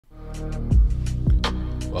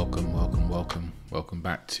Welcome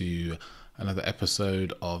back to another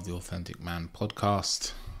episode of the Authentic Man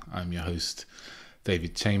podcast. I'm your host,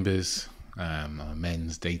 David Chambers. I'm a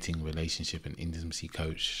men's dating, relationship and intimacy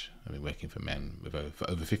coach. I've been working for men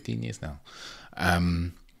for over 15 years now.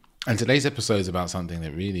 And today's episode is about something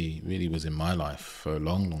that really was in my life for a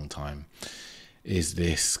long time. Is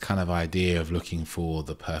this kind of idea of looking for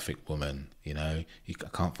the perfect woman. You know, you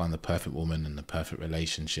can't find the perfect woman and the perfect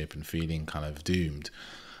relationship and feeling kind of doomed.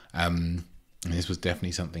 And this was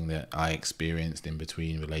definitely something that I experienced in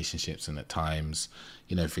between relationships, and at times,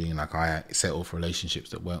 you know, feeling like I settled for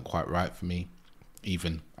relationships that weren't quite right for me,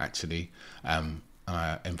 even actually. And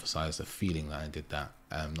I emphasized the feeling that I did that,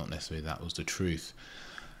 not necessarily that was the truth.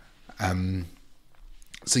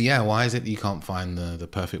 So yeah, why is it that you can't find the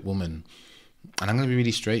perfect woman? And I'm going to be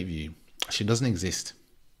really straight with you. She doesn't exist.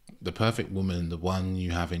 The perfect woman, the one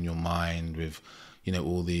you have in your mind with, you know,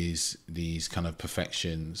 all these kind of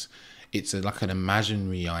perfections, it's like an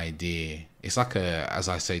imaginary idea. It's like as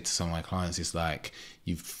I say to some of my clients, it's like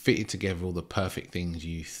you've fitted together all the perfect things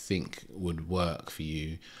you think would work for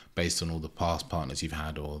you based on all the past partners you've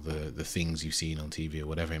had or the things you've seen on TV or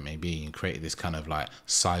whatever it may be, and created this kind of like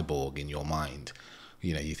cyborg in your mind.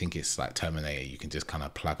 You know, you think it's like Terminator, you can just kind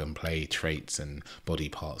of plug and play traits and body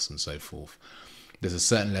parts and so forth. There's a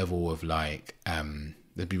certain level of like,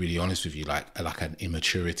 to be really honest with you, like an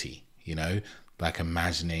immaturity, you know, like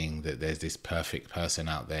imagining that there's this perfect person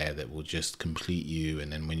out there that will just complete you,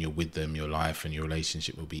 and then when you're with them, your life and your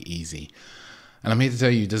relationship will be easy. And I'm here to tell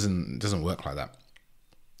you, it doesn't work like that.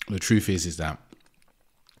 The truth is that,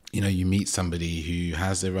 you know, you meet somebody who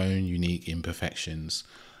has their own unique imperfections,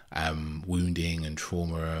 wounding and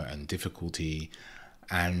trauma and difficulty,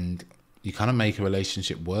 and you kind of make a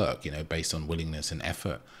relationship work, you know, based on willingness and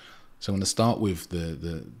effort. So I'm going to start with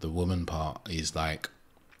the woman part. Is like,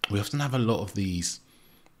 we often have a lot of these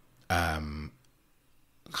kind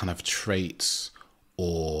of traits,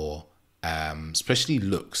 or especially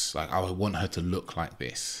looks, like, oh, I want her to look like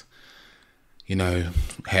this, you know,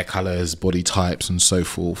 hair colors, body types and so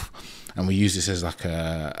forth. And we use this as like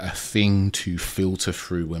a thing to filter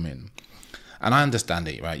through women. And I understand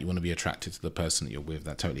it, right? You want to be attracted to the person that you're with.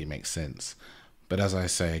 That totally makes sense. But as I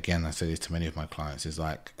say, again, I say this to many of my clients, is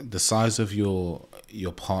like the size of your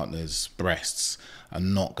partner's breasts are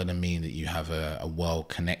not going to mean that you have a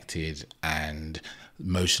well-connected and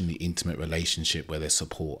emotionally intimate relationship where there's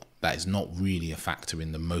support. That is not really a factor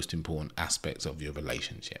in the most important aspects of your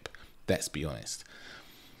relationship. Let's be honest.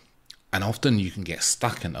 And often you can get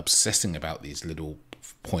stuck and obsessing about these little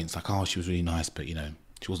points, like, oh, she was really nice, but, you know,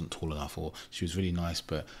 she wasn't tall enough, or she was really nice,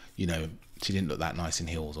 but, you know, she didn't look that nice in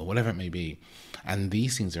heels, or whatever it may be. And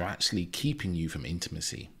these things are actually keeping you from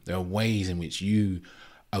intimacy. There are ways in which you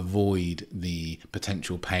avoid the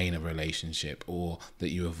potential pain of a relationship, or that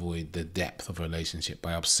you avoid the depth of a relationship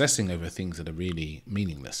by obsessing over things that are really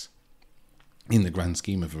meaningless in the grand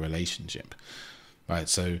scheme of a relationship, right?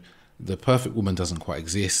 So the perfect woman doesn't quite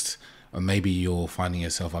exist. Or maybe you're finding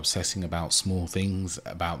yourself obsessing about small things,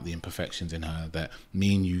 about the imperfections in her that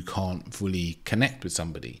mean you can't fully connect with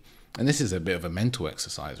somebody. And this is a bit of a mental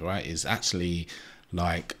exercise, right? Is actually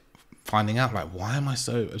like finding out, like, why am I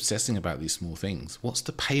so obsessing about these small things? What's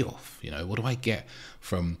the payoff? You know, what do I get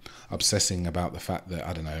from obsessing about the fact that,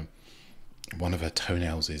 I don't know, one of her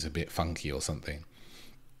toenails is a bit funky or something?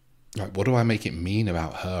 Like, what do I make it mean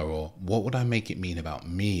about her, or what would I make it mean about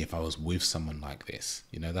me if I was with someone like this?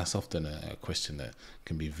 You know, that's often a question that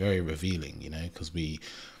can be very revealing, you know, because we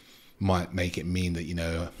might make it mean that, you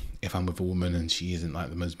know, if I'm with a woman and she isn't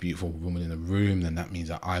like the most beautiful woman in the room, then that means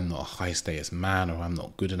that I'm not a high status man, or I'm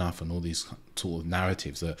not good enough, and all these sort of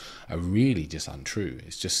narratives that are really just untrue.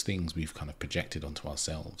 It's just things we've kind of projected onto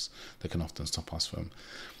ourselves that can often stop us from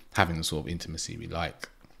having the sort of intimacy we like.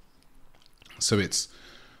 So it's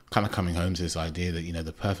kind of coming home to this idea that, you know,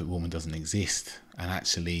 the perfect woman doesn't exist, and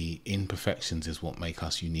actually imperfections is what make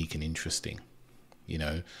us unique and interesting, you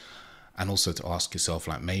know. And also to ask yourself,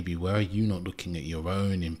 like, maybe where are you not looking at your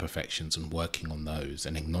own imperfections and working on those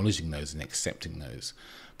and acknowledging those and accepting those?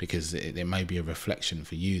 Because it may be a reflection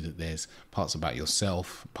for you that there's parts about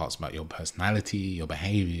yourself, parts about your personality, your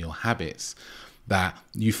behavior, your habits that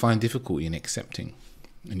you find difficulty in accepting,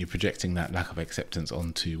 and you're projecting that lack of acceptance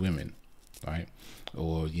onto women, right?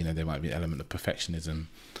 Or, you know, there might be an element of perfectionism,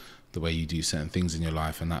 the way you do certain things in your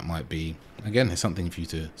life, and that might be, again, it's something for you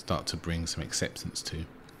to start to bring some acceptance to.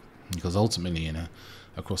 Because ultimately, you know,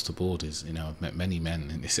 across the board is, you know, I've met many men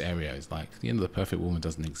in this area, it's like, the end of the perfect woman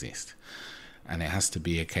doesn't exist. And it has to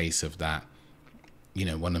be a case of that, you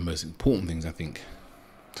know, one of the most important things, I think,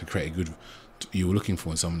 to create a good you're looking for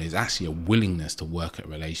in someone is actually a willingness to work at a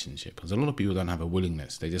relationship. Because a lot of people don't have a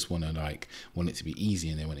willingness. They just want it to be easy,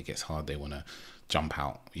 and then when it gets hard, they want to jump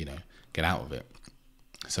out, get out of it.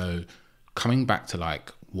 So coming back to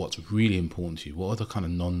like what's really important to you, what are the kind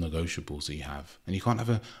of non-negotiables that you have? And you can't have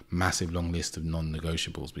a massive long list of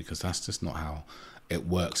non-negotiables, because that's just not how it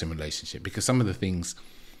works in relationship. Because some of the things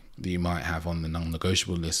that you might have on the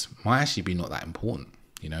non-negotiable list might actually be not that important.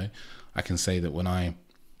 I can say that when I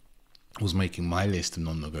was making my list of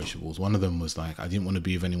non-negotiables, one of them was like, I didn't want to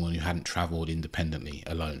be with anyone who hadn't traveled independently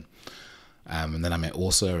alone. And then I met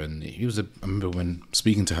Orsa, and I remember when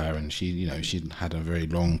speaking to her, and she had a very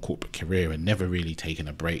long corporate career and never really taken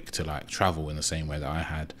a break to like travel in the same way that I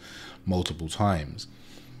had multiple times.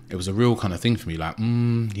 It was a real kind of thing for me, like,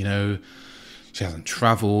 she hasn't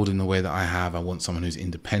traveled in the way that I have. I want someone who's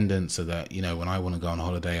independent, so that, when I want to go on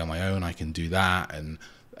holiday on my own, I can do that. And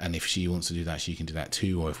if she wants to do that, she can do that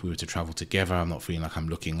too. Or if we were to travel together, I'm not feeling like I'm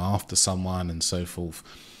looking after someone, and so forth.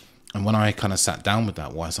 And when I kind of sat down with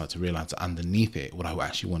that, what I started to realize that underneath it, what I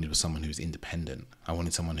actually wanted was someone who was independent. I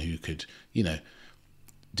wanted someone who could,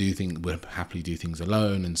 would happily do things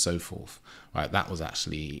alone, and so forth. Right? That was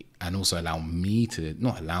actually, and also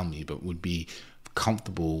but would be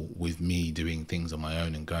comfortable with me doing things on my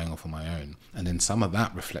own and going off on my own. And then some of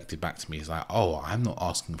that reflected back to me is like, oh, I'm not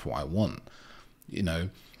asking for what I want.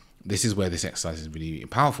 This is where this exercise is really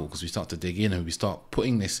powerful, because we start to dig in and we start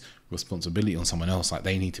putting this responsibility on someone else, like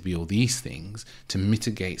they need to be all these things to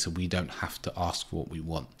mitigate, so we don't have to ask for what we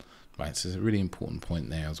want, right? So it's a really important point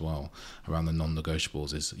there as well around the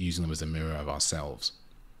non-negotiables, is using them as a mirror of ourselves.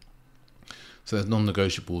 So the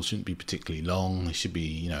non-negotiables shouldn't be particularly long. It should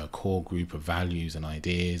be, a core group of values and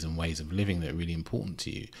ideas and ways of living that are really important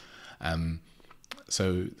to you.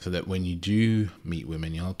 So that when you do meet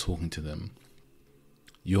women, you're talking to them,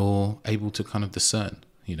 you're able to kind of discern,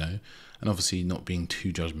 and obviously not being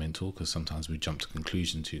too judgmental, because sometimes we jump to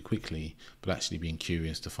conclusion too quickly, but actually being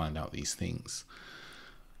curious to find out these things.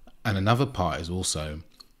 And another part is also,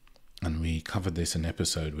 and we covered this in an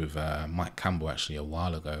episode with Mike Campbell actually a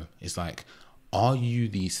while ago, is like, are you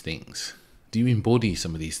these things? Do you embody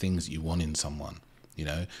some of these things that you want in someone?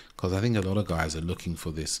 Because I think a lot of guys are looking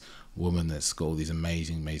for this woman that's got all these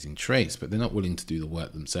amazing traits, but they're not willing to do the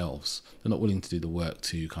work themselves. They're not willing to do the work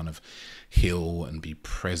to kind of heal and be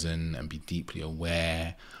present and be deeply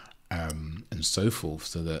aware, and so forth,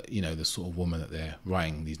 so that, the sort of woman that they're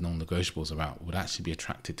writing these non-negotiables about would actually be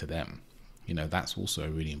attracted to them. That's also a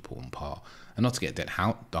really important part. And not to get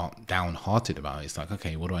downhearted about it. It's like,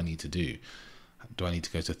 okay, what do I need to do? Do I need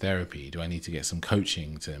to go to therapy? Do I need to get some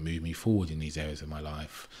coaching to move me forward in these areas of my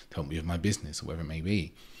life, to help me with my business or whatever it may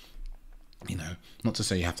be? Not to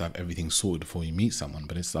say you have to have everything sorted before you meet someone,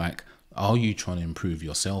 but it's like, are you trying to improve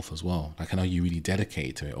yourself as well? Like, and are you really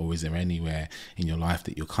dedicated to it? Or is there anywhere in your life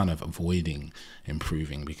that you're kind of avoiding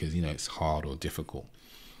improving because, it's hard or difficult?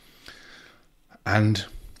 And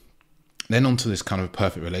then onto this kind of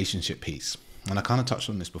perfect relationship piece. And I kind of touched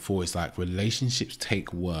on this before. It's like, relationships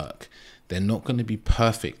take work. They're not going to be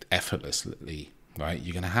perfect effortlessly, right?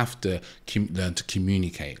 You're going to have to learn to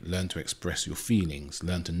communicate, learn to express your feelings,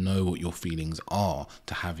 learn to know what your feelings are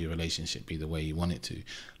to have your relationship be the way you want it to.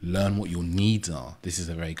 Learn what your needs are. This is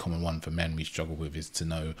a very common one for men we struggle with, is to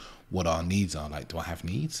know what our needs are. Like, do I have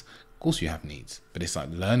needs? Of course you have needs. But it's like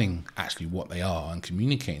learning actually what they are and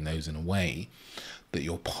communicating those in a way that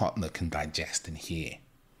your partner can digest and hear,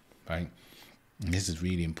 right? And this is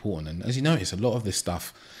really important. And as you notice, a lot of this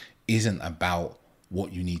stuff isn't about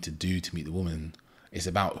what you need to do to meet the woman. It's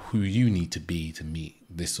about who you need to be to meet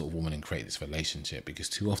this sort of woman and create this relationship. Because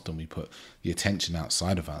too often we put the attention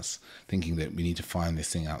outside of us, thinking that we need to find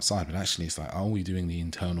this thing outside. But actually it's like, are we doing the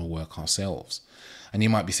internal work ourselves? And you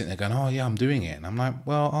might be sitting there going, oh yeah, I'm doing it. And I'm like,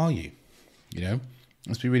 well, are you?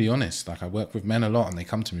 Let's be really honest. Like, I work with men a lot, and they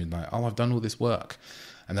come to me like, oh, I've done all this work.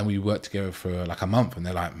 And then we work together for like a month, and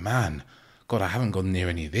they're like, man, God, I haven't gone near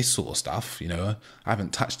any of this sort of stuff. I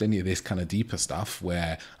haven't touched any of this kind of deeper stuff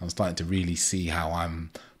where I'm starting to really see how I'm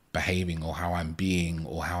behaving or how I'm being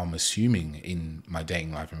or how I'm assuming in my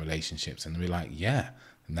dating life and relationships. And we're like, yeah,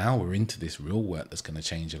 now we're into this real work that's going to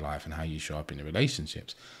change your life and how you show up in the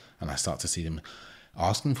relationships. And I start to see them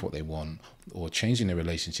asking for what they want, or changing their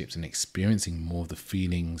relationships and experiencing more of the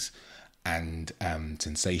feelings and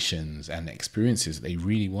sensations and experiences that they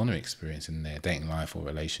really want to experience in their dating life or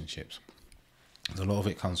relationships. A lot of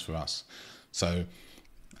it comes for us. So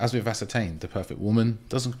as we've ascertained, the perfect woman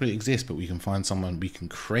doesn't really exist, but we can find someone, we can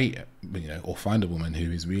create, or find a woman who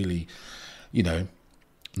is really,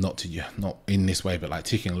 not in this way, but like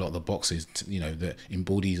ticking a lot of the boxes, that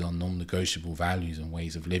embodies our non-negotiable values and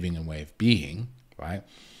ways of living and way of being, right?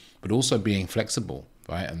 but also being flexible,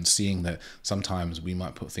 right? And seeing that sometimes we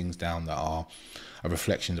might put things down that are a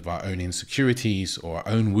reflection of our own insecurities or our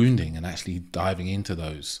own wounding, and actually diving into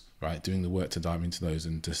those, right? Doing the work to dive into those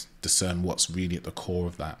and just discern what's really at the core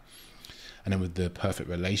of that. And then with the perfect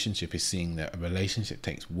relationship is seeing that a relationship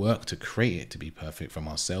takes work to create it to be perfect, from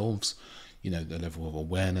ourselves, you know, the level of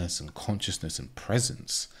awareness and consciousness and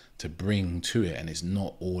presence to bring to it. And it's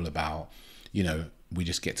not all about, you know, we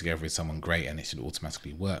just get together with someone great and it should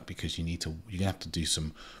automatically work, because you have to do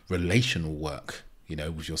some relational work, you know,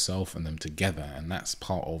 with yourself and them together. And that's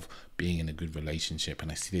part of being in a good relationship.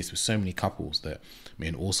 And I see this with so many couples that me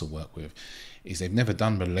and also work with, is they've never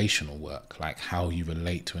done relational work, like how you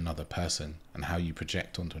relate to another person and how you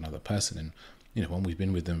project onto another person. And, you know, when we've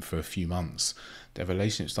been with them for a few months, their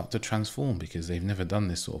relationships start to transform because they've never done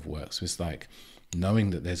this sort of work. So it's like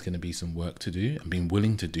knowing that there's going to be some work to do and being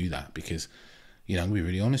willing to do that, because, you know, I'm going to be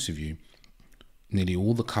really honest with you, nearly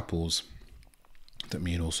all the couples that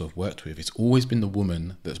me and also have worked with, it's always been the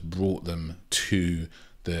woman that's brought them to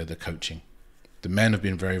the coaching. The men have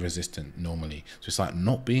been very resistant normally. So it's like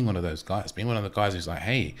not being one of those guys, being one of the guys who's like,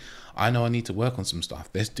 hey, I know I need to work on some stuff.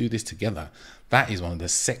 Let's do this together. That is one of the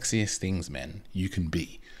sexiest things, men, you can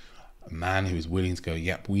be. A man who is willing to go,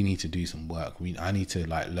 yep, we need to do some work. I need to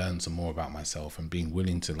like learn some more about myself, and being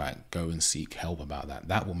willing to like go and seek help about that.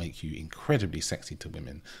 That will make you incredibly sexy to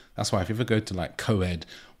women. That's why if you ever go to like co-ed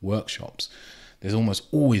workshops, there's almost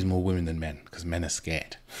always more women than men, because men are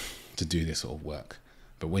scared to do this sort of work.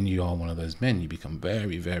 But when you are one of those men, you become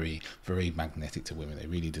very, very, very magnetic to women. They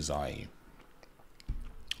really desire you.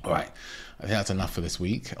 All right, I think that's enough for this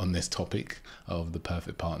week on this topic of the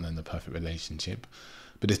perfect partner and the perfect relationship.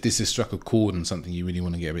 But if this has struck a chord and something you really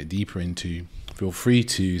want to get a bit deeper into, feel free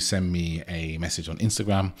to send me a message on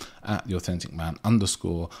Instagram at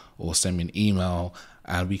 @theauthenticman_, or send me an email,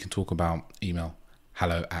 and we can talk about email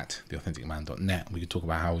hello@theauthenticman.net. We could talk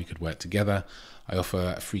about how we could work together. I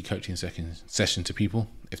offer a free coaching session to people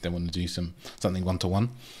if they want to do something one-to-one.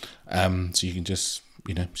 So you can just,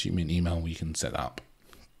 you know, shoot me an email and we can set that up.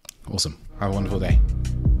 Awesome. Have a wonderful day.